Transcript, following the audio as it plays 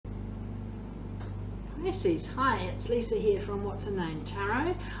Pisces, hi, it's Lisa here from What's Her Name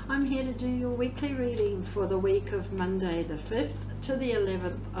Tarot. I'm here to do your weekly reading for the week of Monday the 5th to the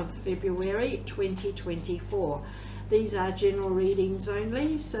 11th of February 2024. These are general readings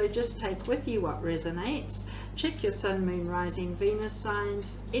only, so just take with you what resonates. Check your Sun, Moon, Rising, Venus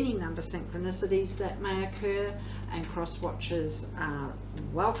signs, any number synchronicities that may occur, and cross watchers are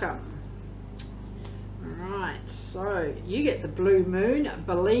welcome. Right, so you get the blue moon,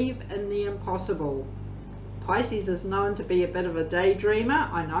 believe in the impossible. Pisces is known to be a bit of a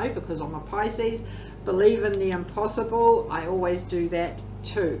daydreamer, I know, because I'm a Pisces. Believe in the impossible, I always do that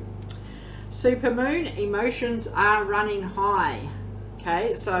too. Supermoon, emotions are running high.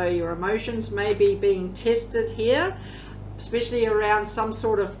 Okay, so your emotions may be being tested here, especially around some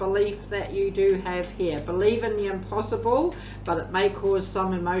sort of belief that you do have here. Believe in the impossible, but it may cause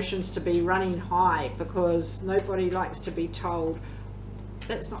some emotions to be running high because nobody likes to be told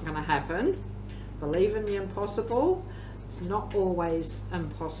that's not going to happen. Believe in the impossible. It's not always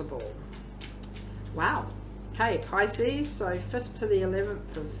impossible. Wow. Okay, Pisces, so 5th to the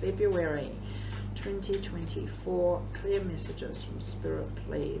 11th of February 2024. Clear messages from Spirit,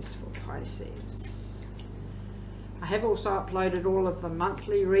 please, for Pisces. I have also uploaded all of the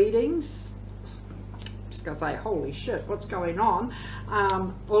monthly readings. I'm just going to say, holy shit, what's going on?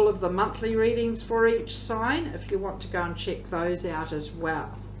 All of the monthly readings for each sign, if you want to go and check those out as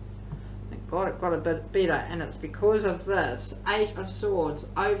well. It got a bit better, and it's because of this. 8 of Swords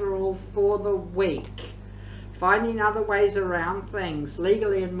overall for the week. Finding other ways around things,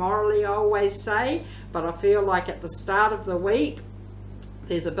 legally and morally, I always say, but I feel like at the start of the week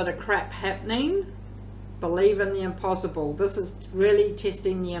there's a bit of crap happening. Believe in the impossible. This is really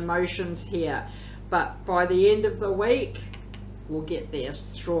testing the emotions here, but by the end of the week we'll get there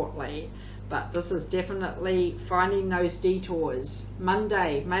shortly. But this is definitely finding those detours.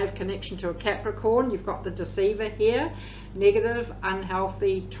 Monday may have connection to a Capricorn. You've got the deceiver here. Negative,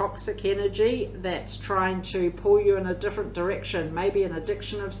 unhealthy, toxic energy that's trying to pull you in a different direction. Maybe an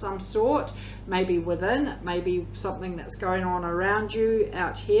addiction of some sort. Maybe within. Maybe something that's going on around you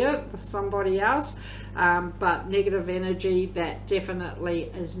out here with somebody else. But negative energy that definitely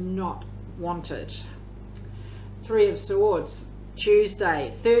is not wanted. 3 of Swords.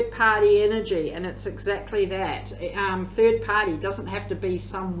 Tuesday, third party energy, and it's exactly that. Third party doesn't have to be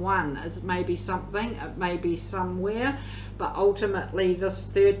someone. It may be something, it may be somewhere, but ultimately this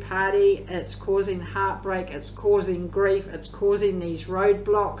third party, it's causing heartbreak, it's causing grief, it's causing these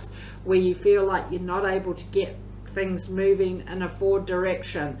roadblocks where you feel like you're not able to get things moving in a forward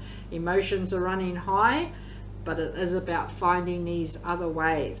direction. Emotions are running high, but it is about finding these other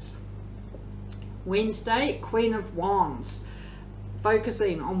ways. Wednesday, Queen of Wands.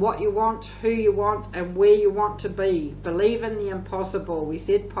 Focusing on what you want, who you want, and where you want to be. Believe in the impossible. We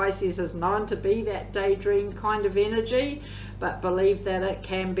said Pisces is known to be that daydream kind of energy, but believe that it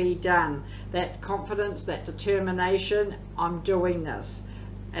can be done. That confidence, that determination, I'm doing this.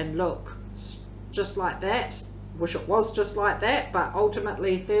 And look, just like that. Wish it was just like that, but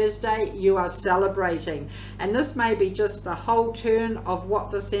ultimately Thursday you are celebrating, and this may be just the whole turn of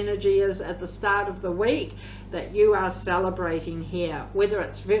what this energy is at the start of the week, that you are celebrating here, whether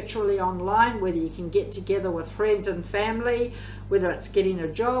it's virtually online, whether you can get together with friends and family, whether it's getting a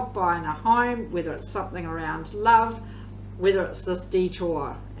job, buying a home, whether it's something around love, whether it's this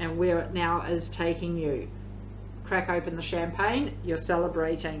detour and where it now is taking you. Crack open the champagne, you're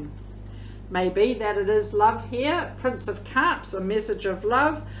celebrating. Maybe that it is love here. Prince of Cups, a message of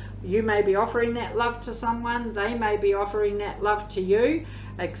love. You may be offering that love to someone. They may be offering that love to you.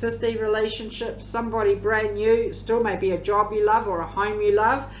 Existing relationship, somebody brand new. Still may be a job you love or a home you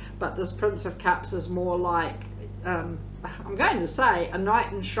love. But this Prince of Cups is more like, I'm going to say, a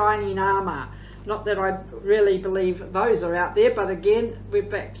knight in shining armor. Not that I really believe those are out there, but again, we're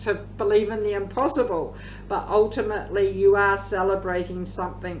back to believe in the impossible. But ultimately, you are celebrating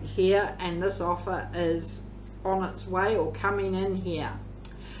something here, and this offer is on its way or coming in here.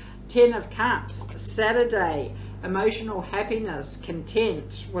 10 of Cups, Saturday, emotional happiness,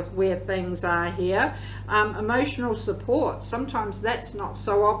 content with where things are here. Emotional support, sometimes that's not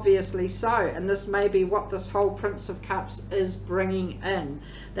so obviously so, and this may be what this whole Prince of Cups is bringing in.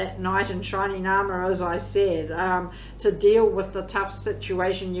 That knight in shining armor, as I said, to deal with the tough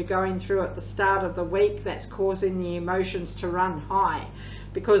situation you're going through at the start of the week that's causing the emotions to run high.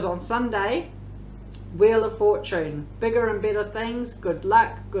 Because on Sunday, Wheel of Fortune, bigger and better things, good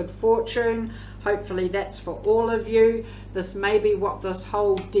luck, good fortune. Hopefully that's for all of you. This may be what this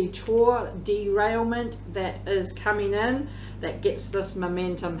whole detour, derailment that is coming in, that gets this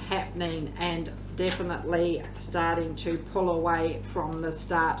momentum happening and definitely starting to pull away from the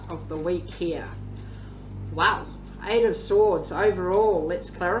start of the week here. Wow, 8 of Swords overall. Let's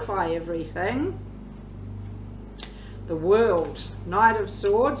clarify everything. The World, Knight of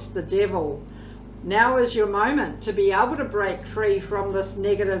Swords, the Devil. Now is your moment to be able to break free from this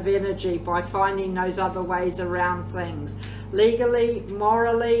negative energy by finding those other ways around things. Legally,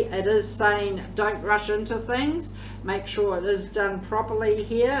 morally, it is saying don't rush into things. Make sure it is done properly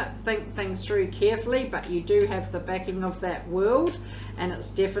here. Think things through carefully, but you do have the backing of that World, and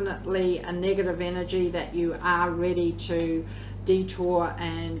it's definitely a negative energy that you are ready to detour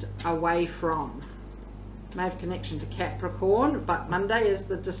and away from. May have connection to Capricorn, but Monday is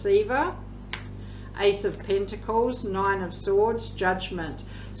the Deceiver. Ace of Pentacles, 9 of Swords, Judgment.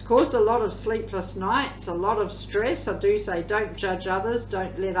 It's caused a lot of sleepless nights, a lot of stress. I do say don't judge others,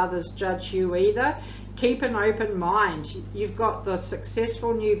 don't let others judge you either. Keep an open mind. You've got the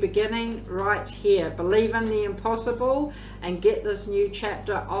successful new beginning right here. Believe in the impossible and get this new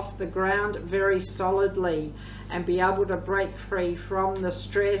chapter off the ground very solidly and be able to break free from the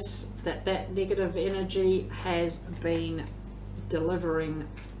stress that that negative energy has been delivering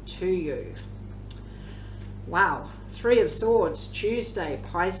to you. Wow, 3 of Swords, Tuesday,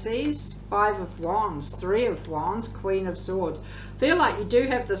 Pisces, 5 of Wands, 3 of Wands, Queen of Swords. Feel like you do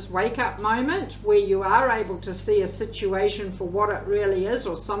have this wake-up moment where you are able to see a situation for what it really is,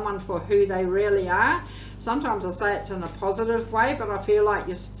 or someone for who they really are. Sometimes I say it's in a positive way, but I feel like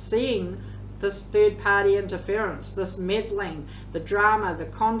you're seeing this third-party interference, this meddling, the drama, the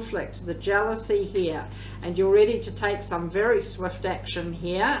conflict, the jealousy here, and you're ready to take some very swift action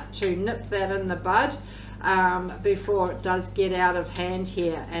here to nip that in the bud before it does get out of hand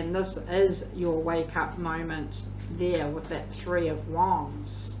here. And this is your wake-up moment there with that 3 of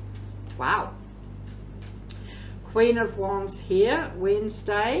Wands. Wow. Queen of Wands here,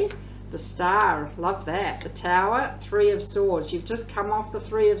 Wednesday. The Star, love that. The Tower, 3 of Swords. You've just come off the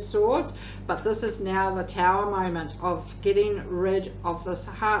 3 of Swords, but this is now the Tower moment of getting rid of this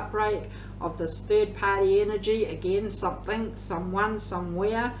heartbreak, of this third-party energy. Again, something, someone,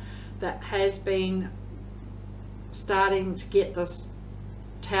 somewhere that has been starting to get this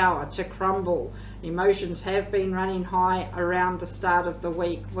tower to crumble. Emotions have been running high around the start of the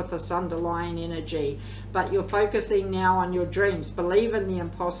week with this underlying energy, but you're focusing now on your dreams. Believe in the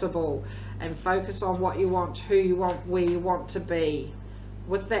impossible and focus on what you want, who you want, where you want to be.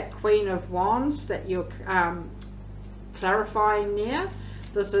 With that Queen of Wands that you're clarifying there,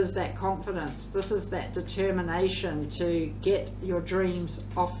 this is that confidence, this is that determination to get your dreams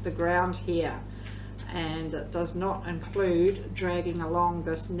off the ground here. And it does not include dragging along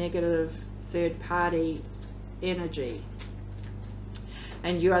this negative third-party energy.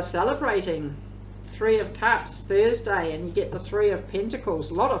 And you are celebrating 3 of Cups Thursday, and you get the 3 of Pentacles.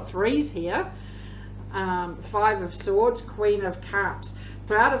 A lot of 3s here. 5 of Swords, Queen of Cups.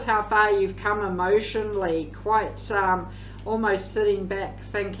 Proud of how far you've come emotionally. Quite almost sitting back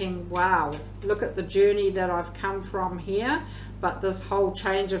thinking, wow, look at the journey that I've come from here. But this whole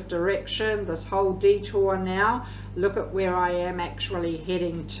change of direction, this whole detour now, look at where I am actually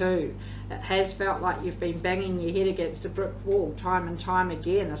heading to. It has felt like you've been banging your head against a brick wall time and time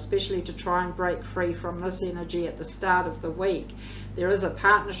again, especially to try and break free from this energy at the start of the week. There is a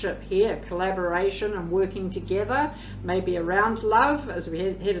partnership here, collaboration and working together, maybe around love as we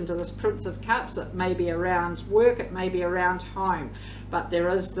head into this Prince of Cups. It may be around work, it may be around home, but there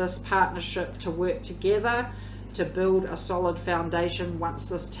is this partnership to work together to build a solid foundation once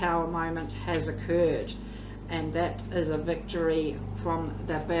this Tower moment has occurred, and that is a victory from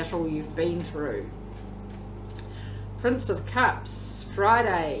the battle you've been through. Prince of Cups,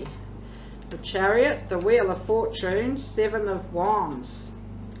 Friday, the Chariot, the Wheel of Fortune, 7 of Wands.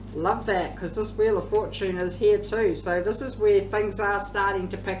 Love that, because this Wheel of Fortune is here too, so this is where things are starting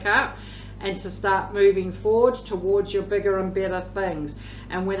to pick up and to start moving forward towards your bigger and better things.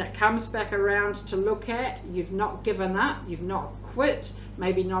 And when it comes back around to look at, you've not given up, you've not quit,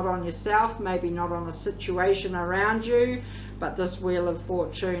 maybe not on yourself, maybe not on a situation around you, but this Wheel of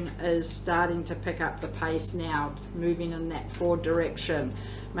Fortune is starting to pick up the pace now, moving in that forward direction.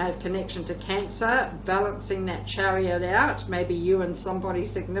 May have connection to Cancer, balancing that Chariot out, maybe you and somebody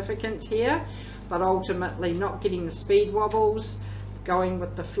significant here, but ultimately not getting the speed wobbles, going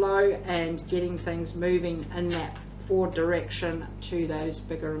with the flow and getting things moving in that forward direction to those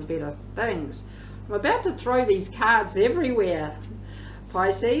bigger and better things. I'm about to throw these cards everywhere,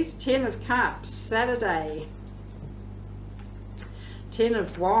 Pisces. 10 of Cups, Saturday. 10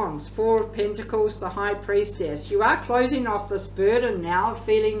 of Wands, 4 of Pentacles, the High Priestess. You are closing off this burden now,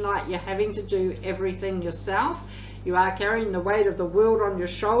 feeling like you're having to do everything yourself. You are carrying the weight of the world on your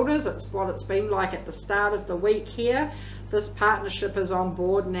shoulders. It's what it's been like at the start of the week here. This partnership is on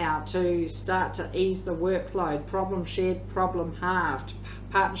board now to start to ease the workload. Problem shared, problem halved.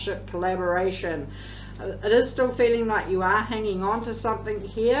 Partnership, collaboration. It is still feeling like you are hanging on to something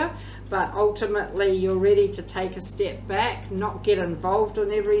here, but ultimately you're ready to take a step back, not get involved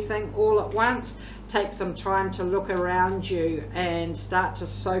in everything all at once. Take some time to look around you and start to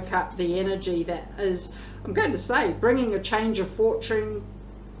soak up the energy that is, I'm going to say, bringing a change of fortune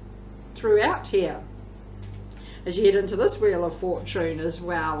throughout here. As you head into this Wheel of Fortune as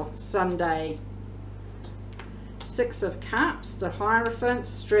well, Sunday. 6 of Cups, the Hierophant,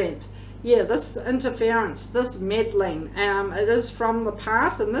 Strength. Yeah, this interference, this meddling, it is from the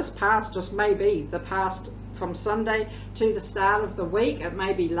past, and this past just may be the past from Sunday to the start of the week. It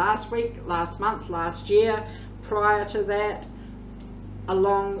may be last week, last month, last year, prior to that. A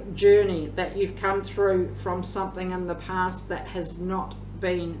long journey that you've come through from something in the past that has not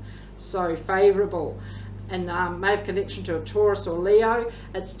been so favourable. And may have connection to a Taurus or Leo.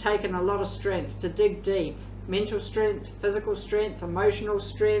 It's taken a lot of strength to dig deep. Mental strength, physical strength, emotional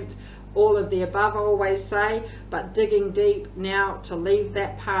strength, all of the above, I always say, but digging deep now to leave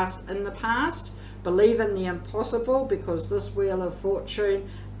that past in the past. Believe in the impossible, because this Wheel of Fortune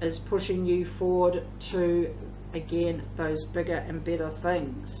is pushing you forward to, again, those bigger and better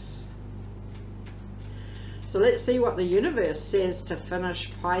things. So let's see what the universe says to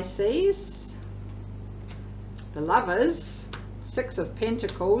finish, Pisces. The Lovers, 6 of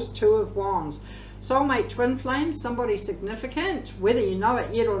Pentacles, 2 of Wands. Soulmate, twin flame, somebody significant, whether you know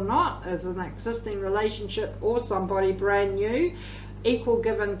it yet or not, as an existing relationship or somebody brand new. Equal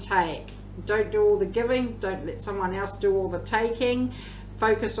give and take. Don't do all the giving, don't let someone else do all the taking.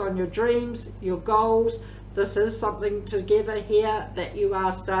 Focus on your dreams, your goals. This is something together here that you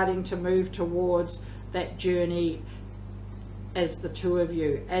are starting to move towards that journey as the two of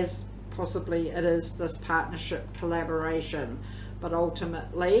you, as possibly it is this partnership collaboration. But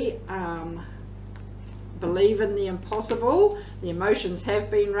ultimately, believe in the impossible. The emotions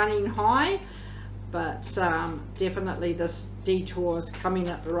have been running high, but definitely this detour is coming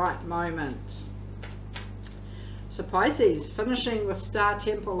at the right moment. So Pisces, finishing with Star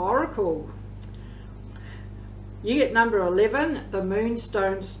Temple Oracle. You get number 11, the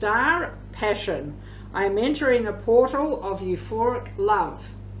Moonstone Star, Passion. I am entering a portal of euphoric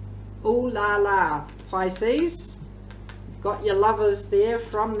love. Ooh la la, Pisces. You've got your lovers there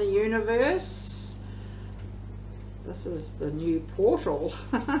from the universe. This is the new portal.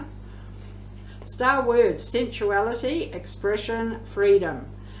 Star words, sensuality, expression, freedom.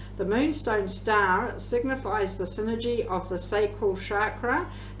 The Moonstone Star signifies the synergy of the sacral chakra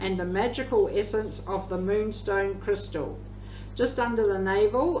and the magical essence of the moonstone crystal. Just under the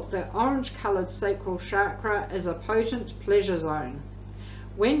navel, the orange-coloured sacral chakra is a potent pleasure zone.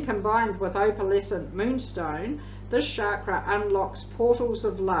 When combined with opalescent moonstone, this chakra unlocks portals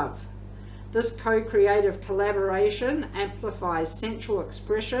of love. This co-creative collaboration amplifies sensual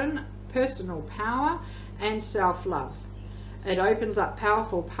expression, personal power, and self-love. It opens up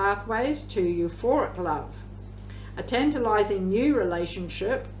powerful pathways to euphoric love. A tantalizing new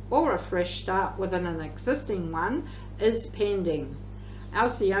relationship or a fresh start within an existing one is pending.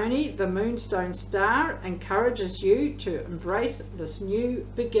 Alcyone, the Moonstone Star, encourages you to embrace this new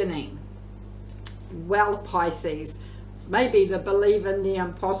beginning. Well, Pisces, it's maybe the believe in the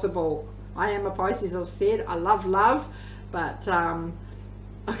impossible. I am a Pisces, as I said. I love love, but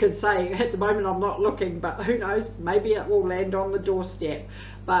I can say at the moment I'm not looking, but who knows, maybe it will land on the doorstep.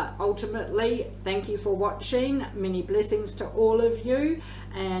 But ultimately, thank you for watching. Many blessings to all of you,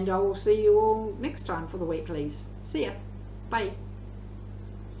 and I will see you all next time for the weeklies. See ya. Bye.